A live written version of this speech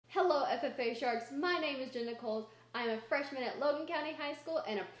FFA Sharks, my name is Jenna. I'm a freshman at Logan County High School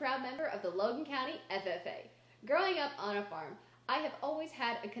and a proud member of the Logan County FFA. Growing up on a farm, I have always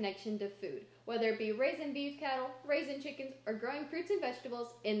had a connection to food, whether it be raising beef cattle, raising chickens, or growing fruits and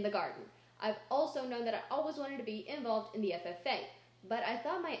vegetables in the garden. I've also known that I always wanted to be involved in the FFA, but I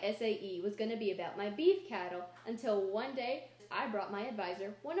thought my SAE was going to be about my beef cattle until one day I brought my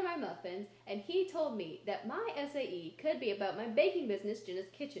advisor one of my muffins, and he told me that my SAE could be about my baking business, Jenna's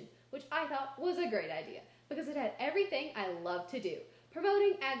Kitchen, which I thought was a great idea because it had everything I love to do: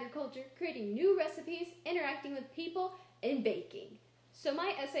 promoting agriculture, creating new recipes, interacting with people, and baking. So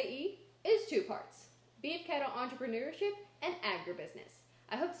my SAE is two parts: beef cattle entrepreneurship and agribusiness.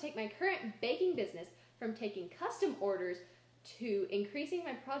 I hope to take my current baking business from taking custom orders to increasing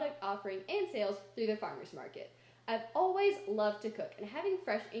my product offering and sales through the farmer's market. I've always loved to cook, and having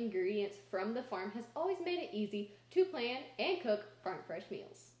fresh ingredients from the farm has always made it easy to plan and cook farm fresh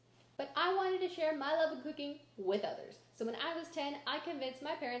meals. But I wanted to share my love of cooking with others. So when I was 10, I convinced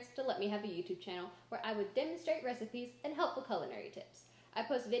my parents to let me have a YouTube channel where I would demonstrate recipes and helpful culinary tips. I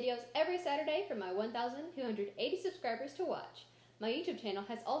post videos every Saturday for my 1,280 subscribers to watch. My YouTube channel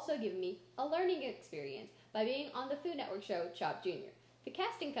has also given me a learning experience by being on the Food Network show Chop Jr. The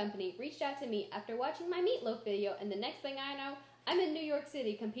casting company reached out to me after watching my meatloaf video, and the next thing I know, I'm in New York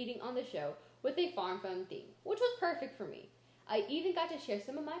City competing on the show with a farm phone theme, which was perfect for me. I even got to share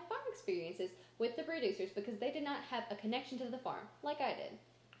some of my farm experiences with the producers because they did not have a connection to the farm like I did.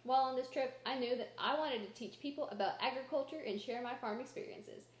 While on this trip, I knew that I wanted to teach people about agriculture and share my farm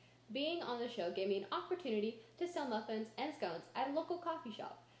experiences. Being on the show gave me an opportunity to sell muffins and scones at a local coffee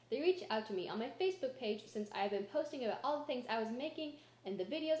shop. They reached out to me on my Facebook page since I have been posting about all the things I was making and the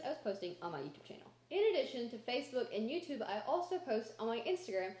videos I was posting on my YouTube channel. In addition to Facebook and YouTube, I also post on my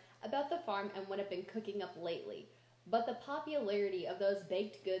Instagram about the farm and what I've been cooking up lately. But the popularity of those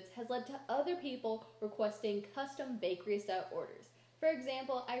baked goods has led to other people requesting custom bakery-style orders. For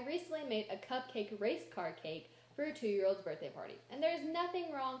example, I recently made a cupcake race car cake for a 2-year-old's birthday party, and there is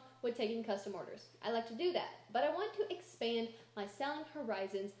nothing wrong with taking custom orders. I like to do that, but I want to expand my selling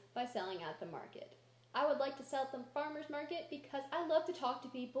horizons by selling at the market. I would like to sell at the farmer's market because I love to talk to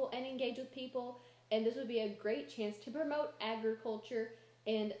people and engage with people, and this would be a great chance to promote agriculture.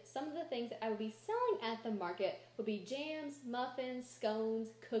 And some of the things that I would be selling at the market would be jams, muffins, scones,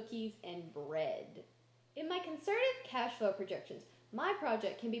 cookies, and bread. In my conservative cash flow projections, my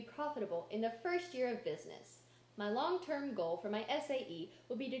project can be profitable in the first year of business. My long-term goal for my SAE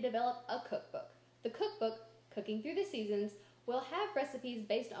will be to develop a cookbook. The cookbook, Cooking Through the Seasons, will have recipes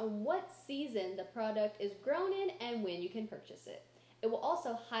based on what season the product is grown in and when you can purchase it. It will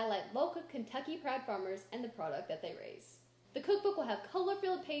also highlight local Kentucky Proud farmers and the product that they raise. The cookbook will have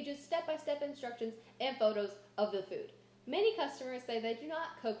color-filled pages, step-by-step instructions, and photos of the food. Many customers say they do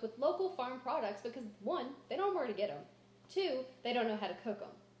not cook with local farm products because 1, they don't know where to get them. 2, they don't know how to cook them.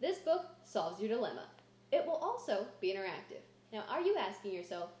 This book solves your dilemma. It will also be interactive. Now, are you asking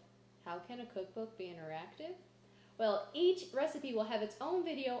yourself, how can a cookbook be interactive? Well, each recipe will have its own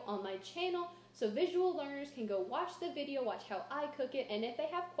video on my channel, so visual learners can go watch the video, watch how I cook it, and if they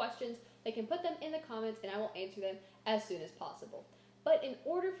have questions, they can put them in the comments and I will answer them as soon as possible. But in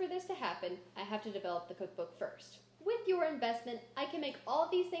order for this to happen, I have to develop the cookbook first. With your investment, I can make all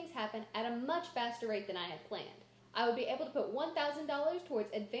these things happen at a much faster rate than I had planned. I would be able to put $1,000 towards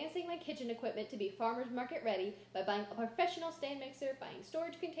advancing my kitchen equipment to be farmer's market ready by buying a professional stand mixer, buying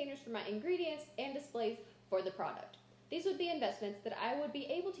storage containers for my ingredients, and displays for the product. These would be investments that I would be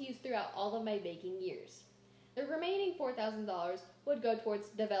able to use throughout all of my baking years. The remaining $4,000 would go towards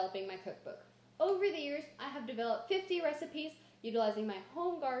developing my cookbook. Over the years, I have developed 50 recipes utilizing my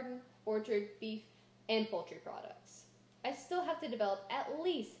home garden, orchard, beef, and poultry products. I still have to develop at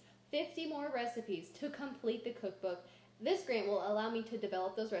least 50 more recipes to complete the cookbook. This grant will allow me to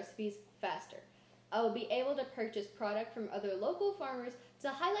develop those recipes faster. I will be able to purchase product from other local farmers to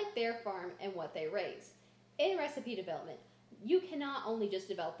highlight their farm and what they raise. In recipe development, you cannot only just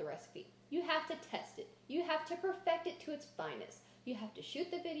develop the recipe. You have to test it. You have to perfect it to its finest. You have to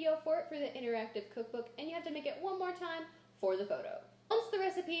shoot the video for it for the interactive cookbook, and you have to make it one more time for the photo. Once the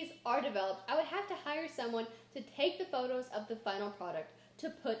recipes are developed, I would have to hire someone to take the photos of the final product to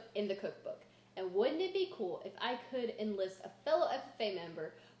put in the cookbook. And wouldn't it be cool if I could enlist a fellow FFA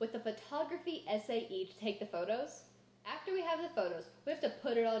member with a photography SAE to take the photos? After we have the photos, we have to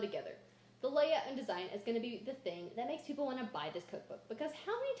put it all together. The layout and design is going to be the thing that makes people want to buy this cookbook, because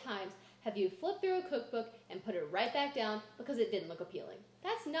how many times have you flipped through a cookbook and put it right back down because it didn't look appealing?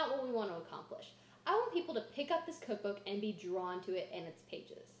 That's not what we want to accomplish. I want people to pick up this cookbook and be drawn to it and its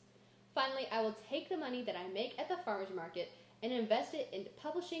pages. Finally, I will take the money that I make at the farmer's market and invested into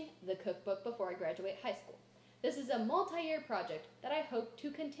publishing the cookbook before I graduate high school. This is a multi-year project that I hope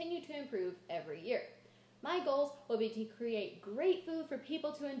to continue to improve every year. My goals will be to create great food for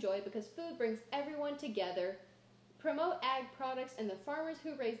people to enjoy because food brings everyone together, promote ag products and the farmers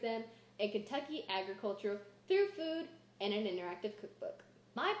who raise them, and Kentucky agriculture through food and an interactive cookbook.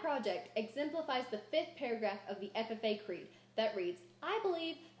 My project exemplifies the 5th paragraph of the FFA Creed that reads, "I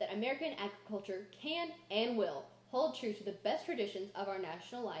believe that American agriculture can and will hold true to the best traditions of our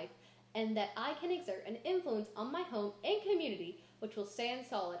national life, and that I can exert an influence on my home and community which will stand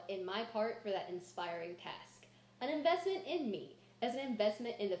solid in my part for that inspiring task. An investment in me as an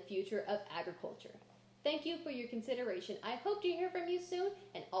investment in the future of agriculture." Thank you for your consideration. I hope to hear from you soon,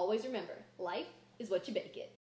 and always remember, life is what you bake it.